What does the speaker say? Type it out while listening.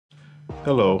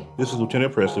Hello, this is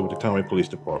Lieutenant Presley with the Conway Police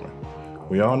Department.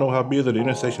 We all know how busy the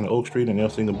intersection of Oak Street and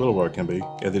Elsinger Boulevard can be,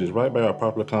 as it is right by our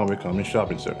popular Conway Commons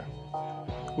shopping center.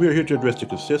 We are here to address the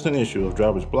consistent issue of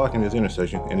drivers blocking this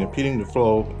intersection and impeding the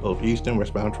flow of east and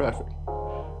westbound traffic.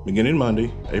 Beginning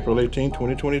Monday, April 18,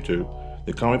 2022,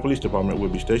 the Conway Police Department will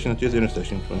be stationed at this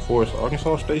intersection to enforce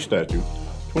Arkansas State Statute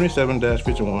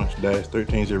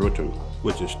 27-51-1302,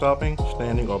 which is stopping,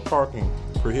 standing, or parking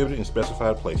prohibited in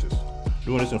specified places.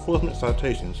 During this enforcement,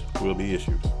 citations will be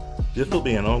issued. This will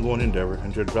be an ongoing endeavor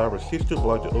until drivers cease to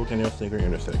block the Oak and Elsinger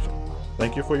intersection.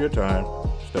 Thank you for your time.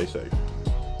 Stay safe.